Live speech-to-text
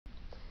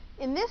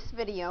In this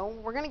video,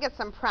 we're going to get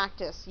some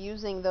practice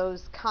using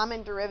those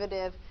common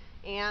derivative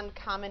and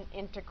common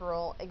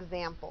integral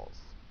examples.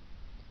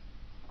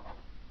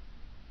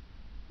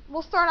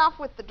 We'll start off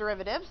with the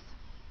derivatives.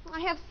 I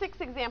have 6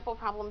 example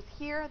problems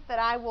here that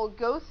I will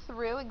go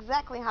through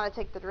exactly how to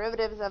take the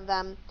derivatives of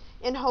them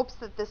in hopes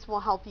that this will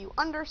help you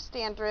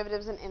understand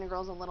derivatives and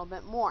integrals a little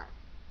bit more.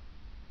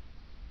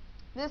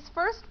 This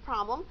first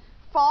problem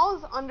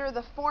falls under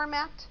the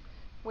format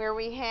where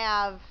we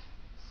have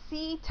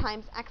c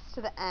times x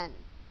to the n.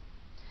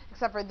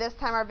 Except for this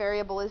time our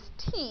variable is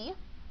t.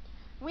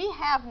 We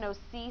have no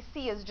c.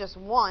 C is just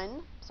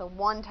 1. So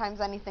 1 times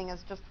anything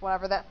is just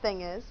whatever that thing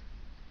is.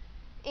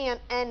 And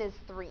n is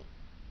 3.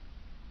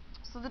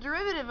 So the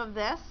derivative of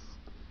this,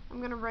 I'm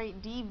going to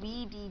write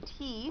dv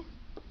dt.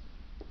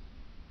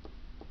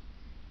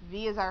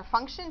 V is our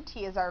function,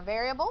 t is our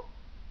variable,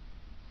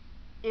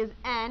 is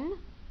n,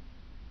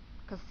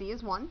 because c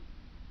is 1,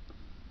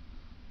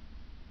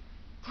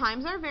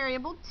 times our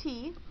variable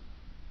t,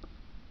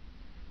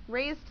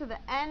 raised to the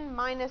n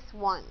minus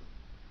 1.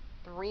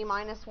 3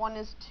 minus 1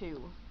 is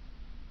 2.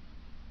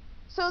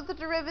 So the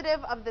derivative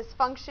of this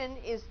function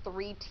is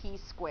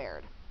 3t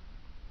squared.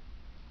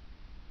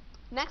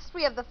 Next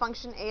we have the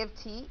function a of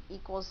t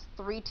equals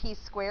 3t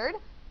squared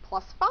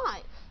plus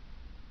 5.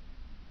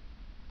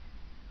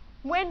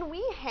 When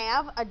we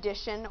have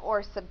addition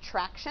or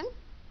subtraction,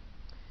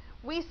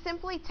 we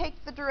simply take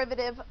the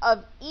derivative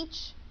of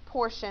each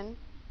portion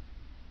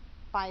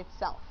by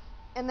itself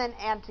and then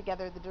add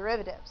together the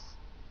derivatives.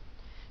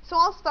 So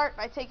I'll start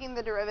by taking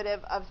the derivative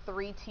of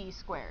 3t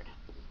squared.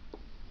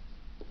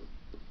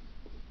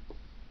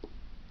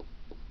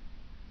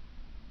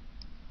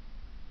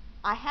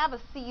 I have a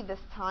c this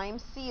time.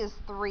 C is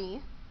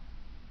 3.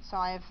 So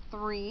I have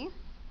 3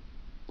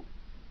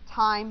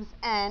 times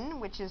n,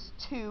 which is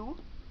 2,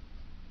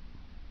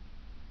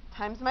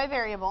 times my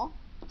variable,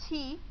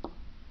 t,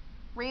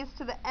 raised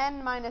to the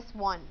n minus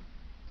 1.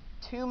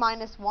 2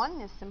 minus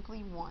 1 is simply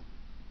 1.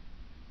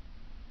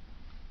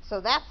 So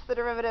that's the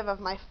derivative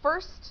of my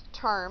first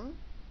term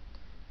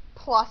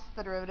plus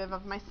the derivative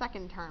of my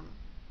second term.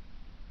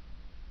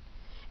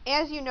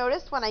 As you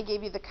noticed when I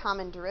gave you the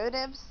common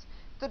derivatives,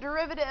 the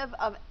derivative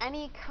of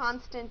any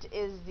constant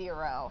is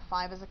 0.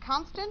 5 is a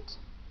constant,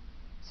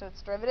 so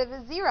its derivative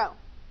is 0.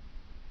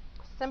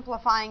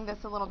 Simplifying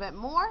this a little bit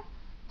more,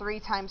 3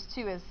 times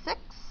 2 is 6.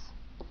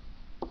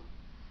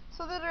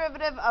 So the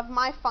derivative of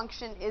my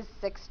function is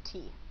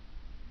 6t.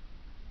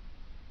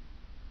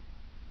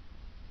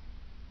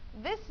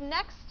 This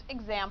next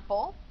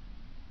example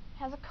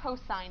has a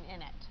cosine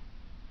in it.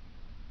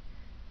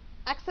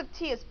 X of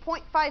t is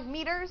 0.5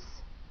 meters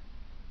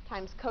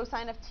times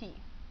cosine of t.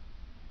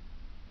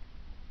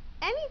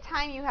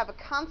 Anytime you have a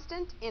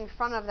constant in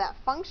front of that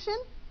function,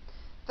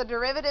 the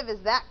derivative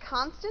is that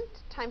constant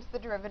times the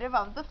derivative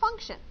of the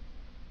function.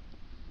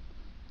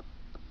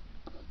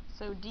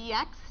 So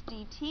dx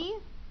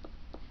dt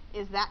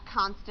is that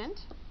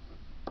constant,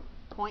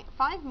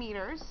 0.5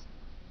 meters,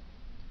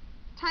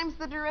 times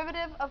the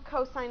derivative of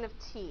cosine of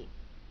t.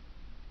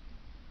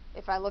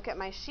 If I look at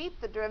my sheet,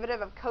 the derivative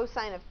of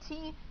cosine of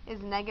t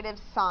is negative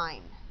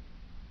sine.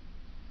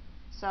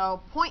 So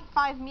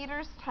 0.5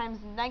 meters times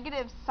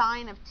negative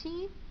sine of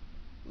t.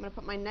 I'm going to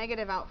put my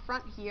negative out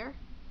front here.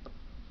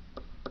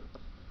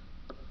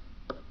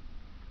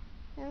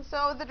 And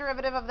so the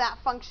derivative of that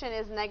function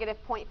is negative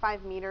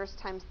 0.5 meters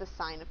times the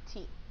sine of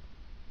t.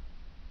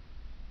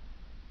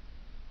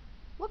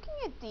 Looking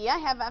at d, I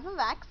have f of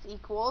x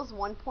equals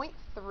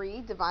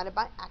 1.3 divided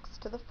by x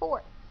to the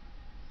 4th.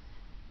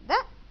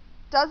 That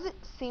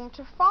doesn't seem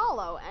to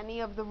follow any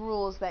of the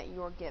rules that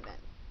you're given.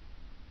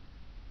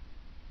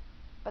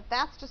 But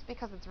that's just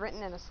because it's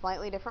written in a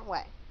slightly different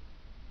way.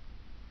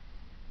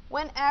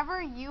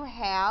 Whenever you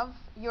have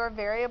your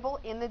variable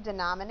in the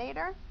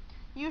denominator,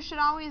 you should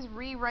always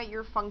rewrite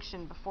your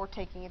function before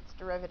taking its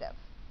derivative.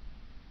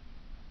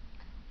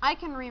 I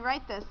can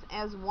rewrite this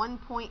as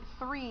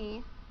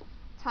 1.3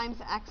 times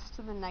x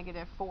to the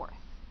negative 4th.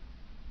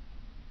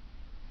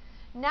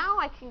 Now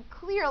I can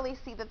clearly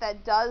see that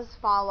that does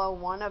follow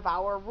one of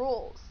our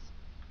rules.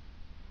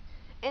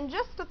 And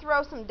just to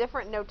throw some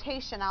different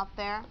notation out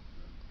there,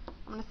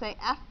 I'm going to say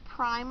f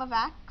prime of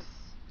x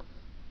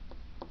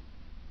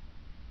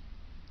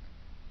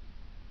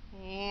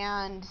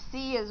and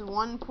c is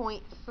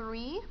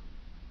 1.3,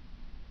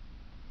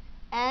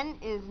 n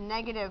is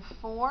negative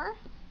 4.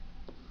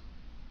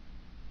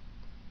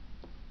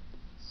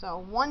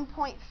 So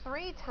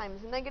 1.3 times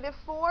negative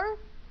 4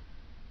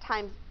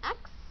 times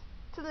x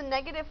to the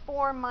negative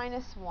 4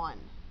 minus 1,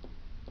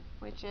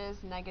 which is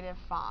negative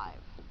 5.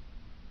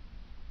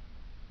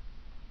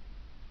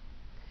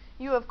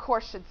 You, of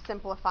course, should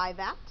simplify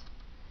that,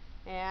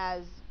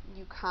 as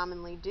you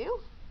commonly do.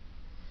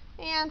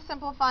 And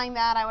simplifying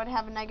that, I would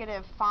have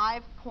negative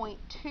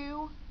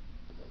 5.2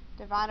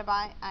 divided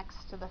by x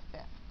to the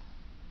 5th.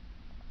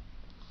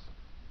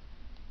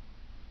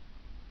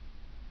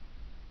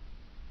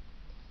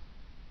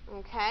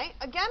 Okay,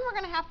 again, we're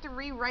going to have to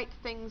rewrite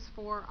things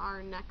for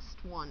our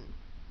next one.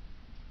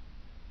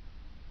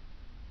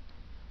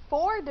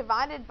 4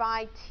 divided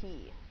by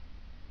t.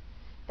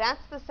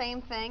 That's the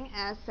same thing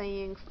as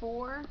saying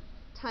 4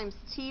 times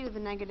t to the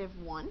negative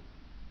 1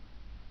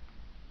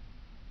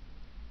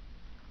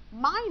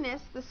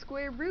 minus the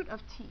square root of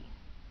t.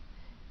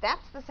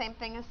 That's the same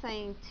thing as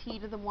saying t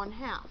to the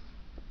 1/2.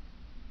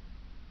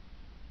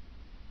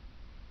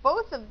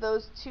 Both of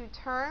those two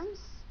terms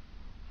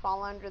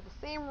fall under the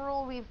same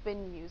rule we've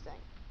been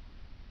using.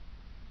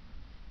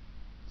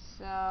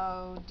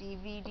 So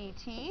dv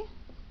dt,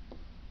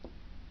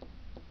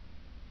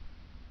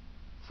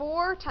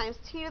 4 times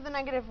t to the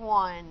negative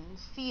 1.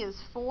 c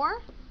is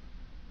 4,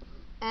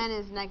 n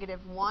is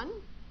negative 1,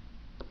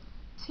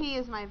 t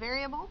is my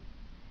variable.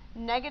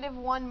 Negative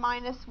 1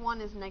 minus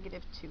 1 is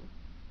negative 2.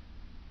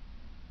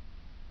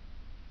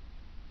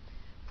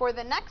 For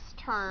the next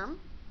term,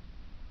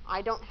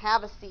 I don't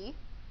have a c.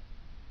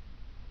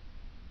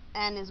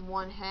 N is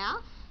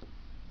 1/2.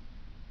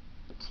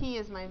 T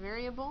is my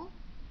variable.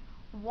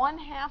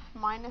 1/2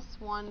 minus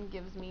 1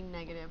 gives me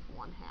negative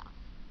 1/2.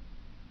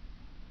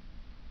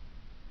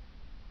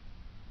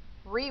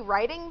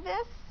 Rewriting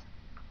this,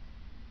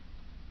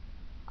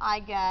 I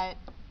get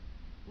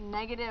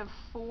negative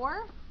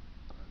 4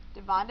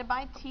 divided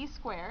by t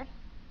squared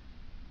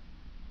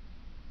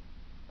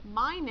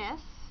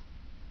minus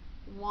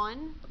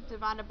 1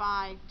 divided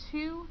by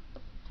 2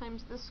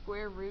 times the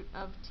square root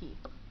of t.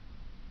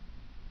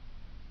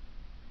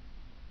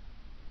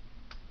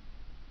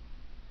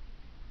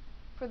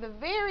 For the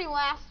very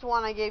last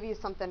one, I gave you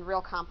something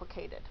real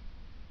complicated.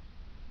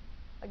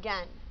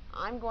 Again,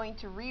 I'm going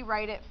to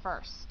rewrite it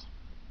first.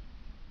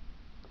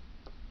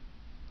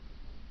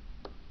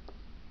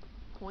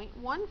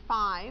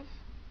 0.15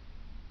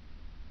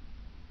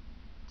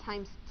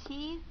 times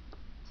t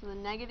to the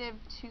negative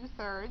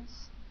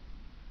 2/3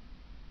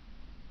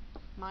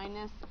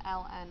 minus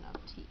ln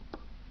of t.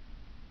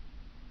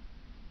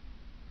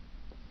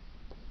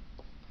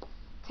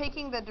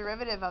 Taking the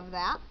derivative of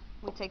that,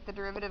 we take the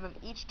derivative of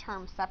each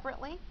term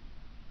separately.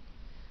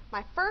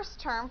 My first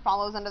term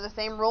follows under the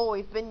same rule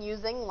we've been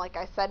using. Like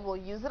I said, we'll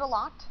use it a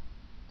lot.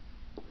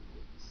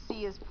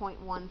 C is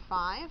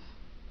 0.15.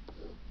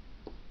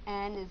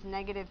 N is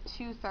negative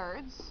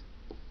 2/3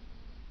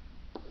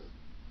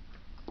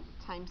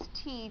 times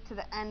t to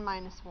the n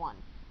minus 1.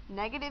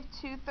 Negative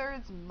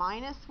 2/3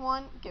 minus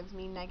 1 gives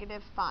me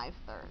negative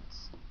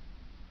 5/3.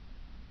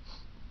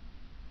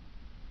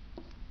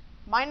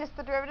 Minus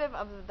the derivative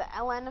of the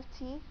ln of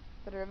t,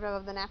 the derivative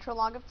of the natural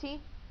log of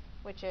t,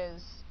 which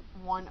is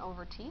 1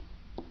 over t.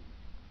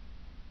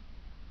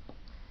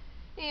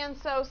 And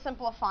so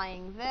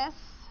simplifying this,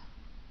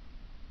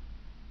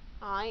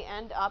 I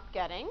end up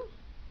getting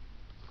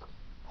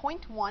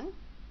 0.1,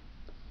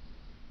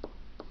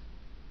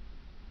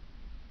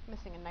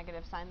 missing a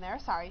negative sign there,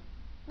 sorry,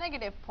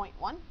 negative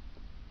 0.1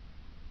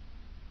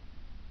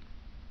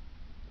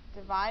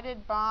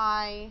 divided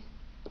by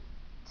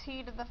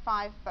t to the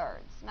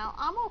 5/3. Now,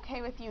 I'm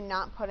okay with you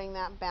not putting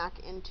that back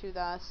into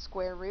the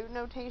square root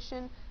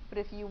notation, but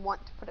if you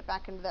want to put it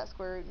back into that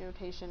square root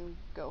notation,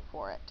 go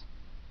for it.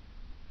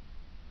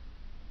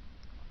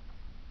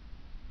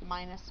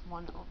 Minus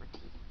 1 over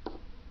t.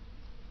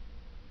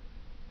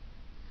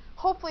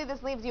 Hopefully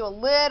this leaves you a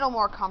little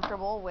more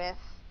comfortable with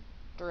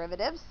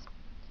derivatives.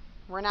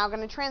 We're now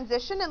going to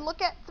transition and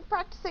look at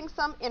practicing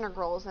some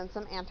integrals and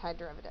some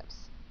antiderivatives.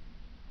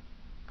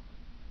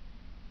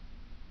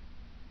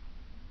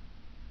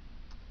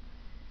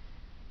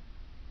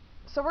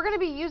 So we're going to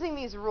be using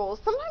these rules.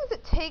 Sometimes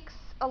it takes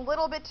a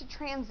little bit to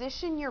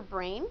transition your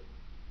brain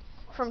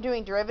from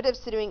doing derivatives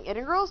to doing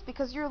integrals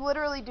because you're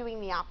literally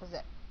doing the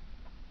opposite.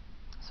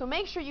 So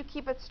make sure you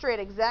keep it straight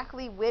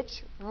exactly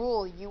which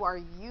rule you are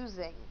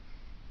using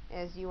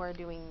as you are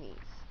doing these.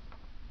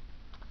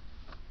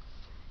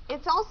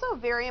 It's also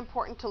very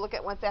important to look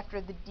at what's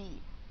after the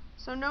d.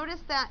 So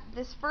notice that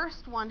this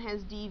first one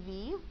has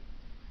dv.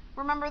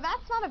 Remember,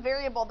 that's not a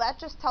variable, that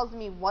just tells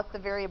me what the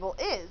variable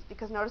is,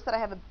 because notice that I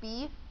have a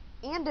b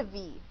and a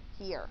v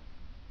here.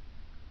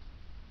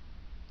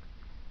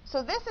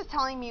 So this is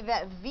telling me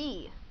that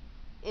v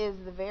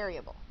is the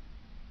variable.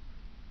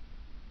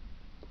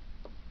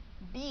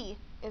 B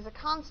is a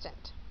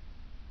constant.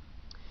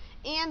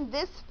 And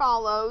this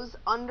follows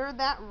under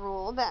that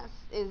rule that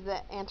is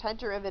the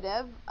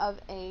antiderivative of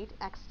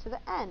ax to the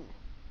n.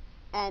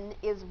 N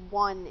is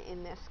 1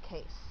 in this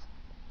case.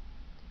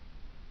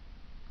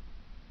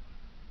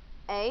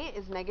 A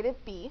is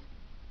negative b.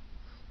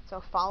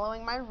 So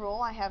following my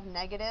rule, I have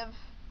negative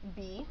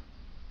b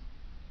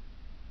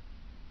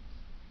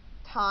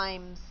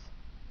times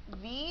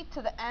v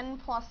to the n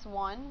plus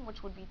 1,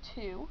 which would be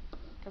 2,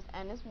 because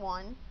n is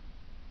 1,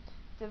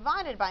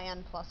 divided by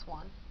n plus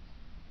 1,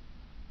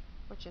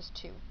 which is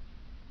 2,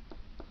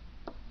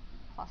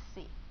 plus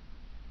c.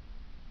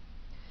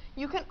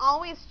 You can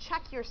always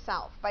check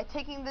yourself by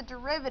taking the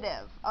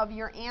derivative of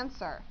your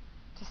answer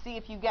to see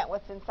if you get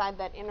what's inside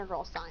that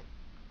integral sign.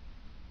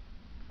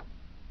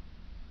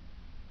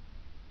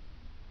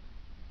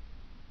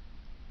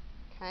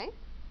 Okay.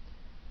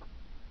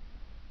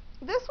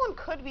 This one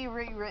could be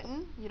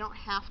rewritten. You don't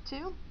have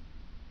to.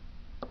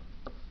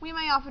 we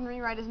may often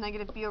rewrite as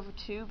negative b over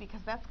 2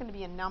 because that's going to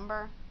be a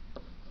number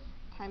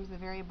times the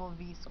variable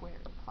v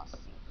squared plus c.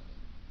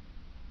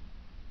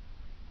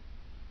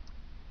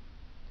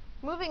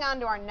 Moving on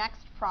to our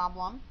next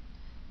problem,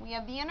 we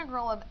have the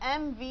integral of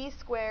mv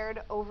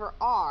squared over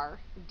r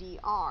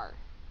dr.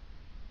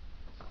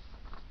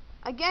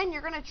 Again,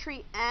 you're going to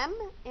treat m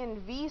and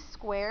v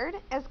squared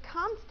as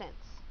constants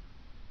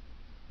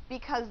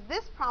because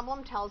this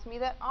problem tells me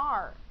that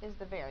r is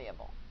the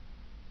variable.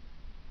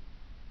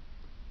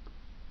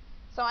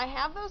 So I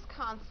have those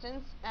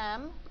constants,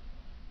 m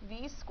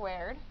v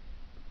squared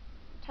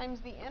times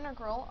the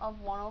integral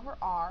of 1 over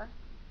r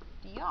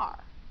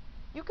dr.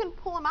 You can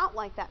pull them out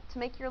like that to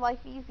make your life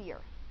easier.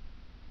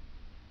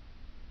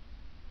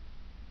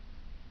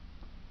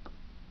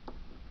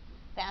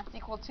 That's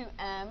equal to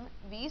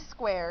mv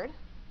squared.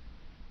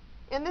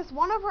 And this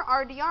 1 over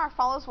r dr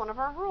follows one of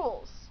our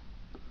rules.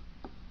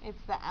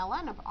 It's the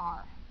ln of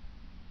r.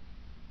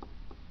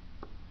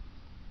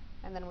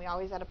 And then we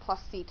always add a plus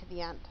c to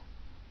the end.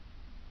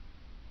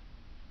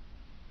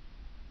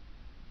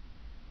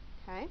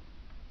 Okay.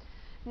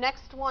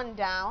 Next one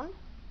down,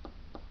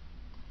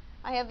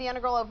 I have the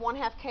integral of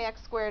 1/2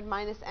 kx squared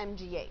minus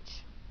mgh.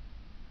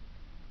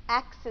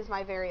 X is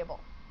my variable.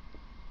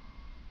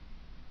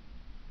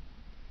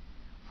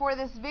 For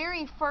this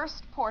very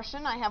first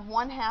portion, I have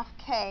 1/2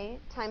 k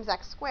times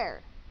x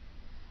squared.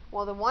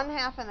 Well, the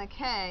 1/2 and the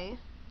k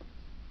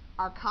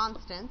are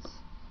constants.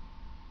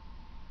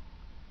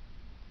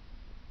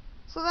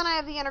 So then I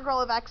have the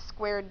integral of x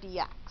squared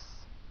dx.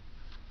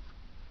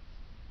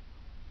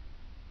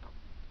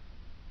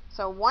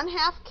 So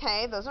 1/2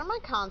 k, those are my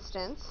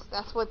constants.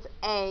 That's what's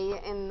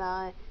a in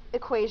the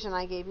equation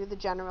I gave you, the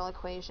general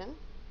equation,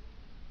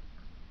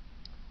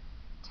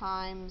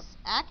 times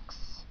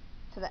x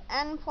to the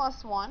n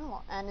plus 1,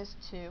 well, n is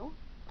 2,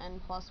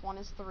 n plus 1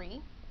 is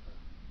 3,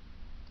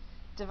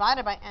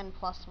 divided by n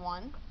plus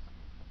 1,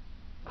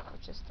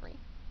 which is 3.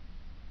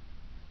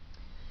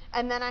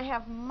 And then I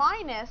have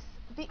minus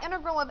the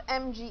integral of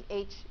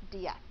mgh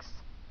dx.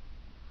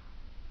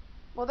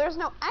 Well, there's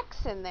no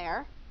x in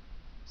there,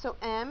 so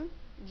m,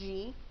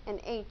 g, and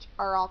h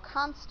are all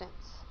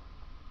constants.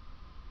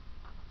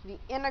 The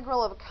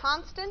integral of a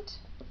constant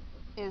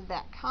is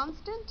that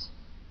constant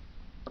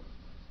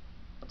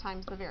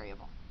times the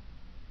variable.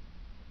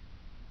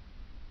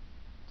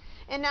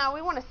 And now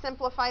we want to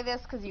simplify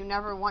this because you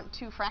never want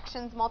two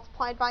fractions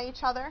multiplied by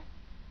each other.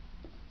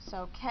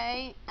 So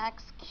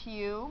kx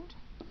cubed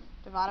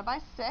divided by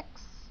 6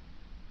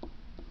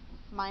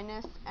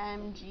 minus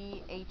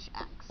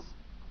mghx.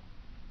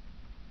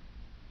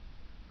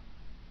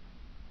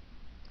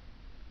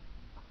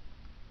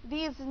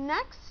 These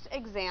next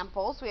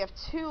examples, we have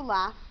 2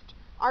 left,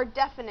 are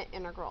definite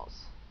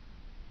integrals.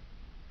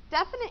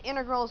 Definite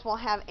integrals will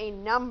have a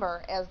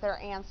number as their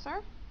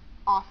answer,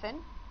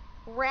 often,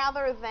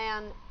 rather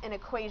than an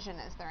equation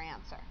as their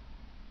answer.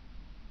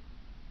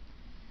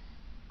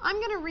 I'm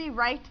going to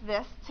rewrite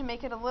this to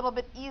make it a little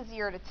bit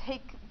easier to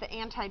take the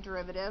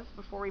antiderivative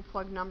before we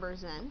plug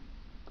numbers in.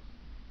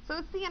 So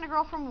it's the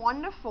integral from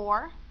 1 to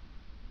 4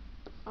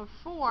 of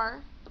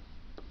 4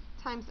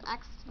 times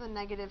x to the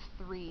negative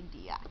 3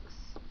 dx.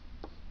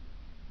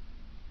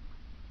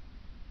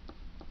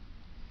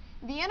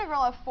 The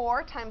integral of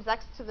 4 times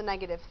x to the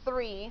negative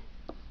 3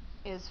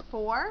 is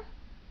 4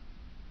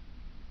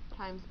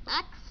 times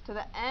x to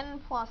the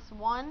n plus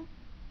 1.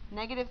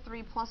 Negative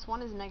 3 plus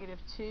 1 is negative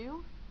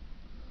 2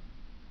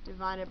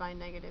 divided by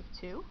negative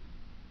 2.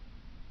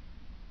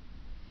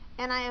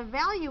 And I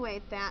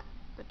evaluate that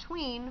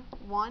between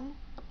 1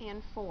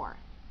 and 4.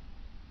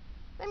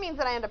 That means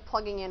that I end up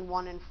plugging in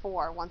 1 and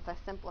 4 once I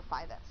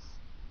simplify this.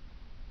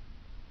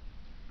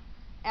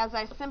 As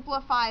I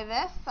simplify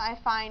this, I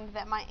find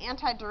that my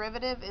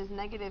antiderivative is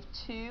negative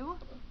 2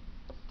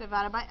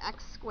 divided by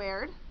x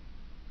squared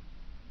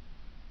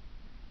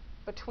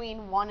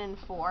between 1 and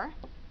 4.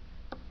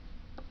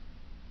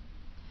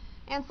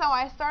 And so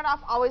I start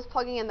off always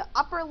plugging in the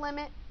upper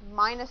limit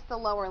minus the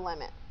lower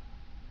limit.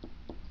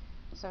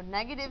 So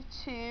negative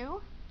 2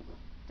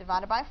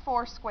 divided by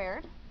 4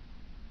 squared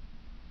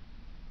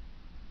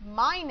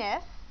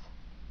minus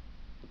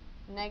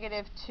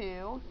negative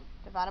 2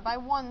 divided by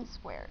 1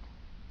 squared.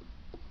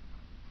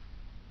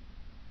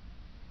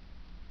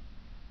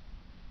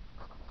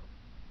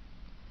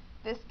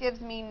 This gives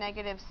me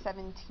negative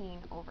 17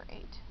 over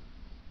 8.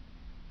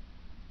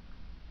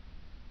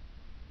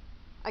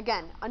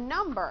 Again, a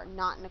number,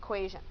 not an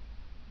equation.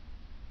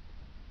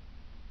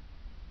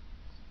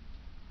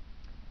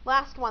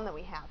 Last one that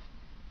we have,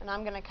 and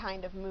I'm going to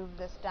kind of move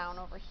this down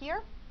over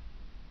here.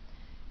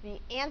 The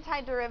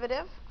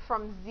antiderivative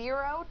from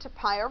 0 to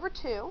pi over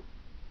 2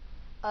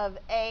 of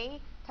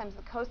a times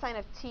the cosine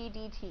of t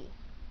dt.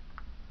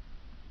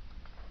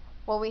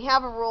 Well, we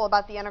have a rule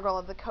about the integral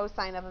of the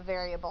cosine of a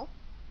variable.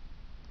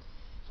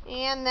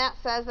 And that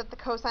says that the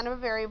cosine of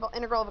a variable,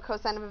 integral of a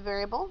cosine of a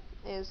variable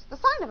is the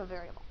sine of a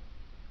variable.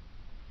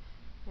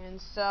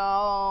 And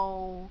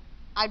so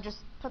I just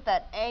put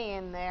that a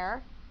in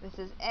there. This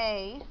is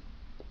a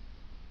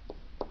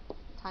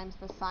times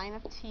the sine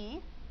of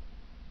t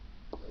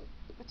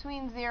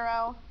between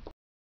 0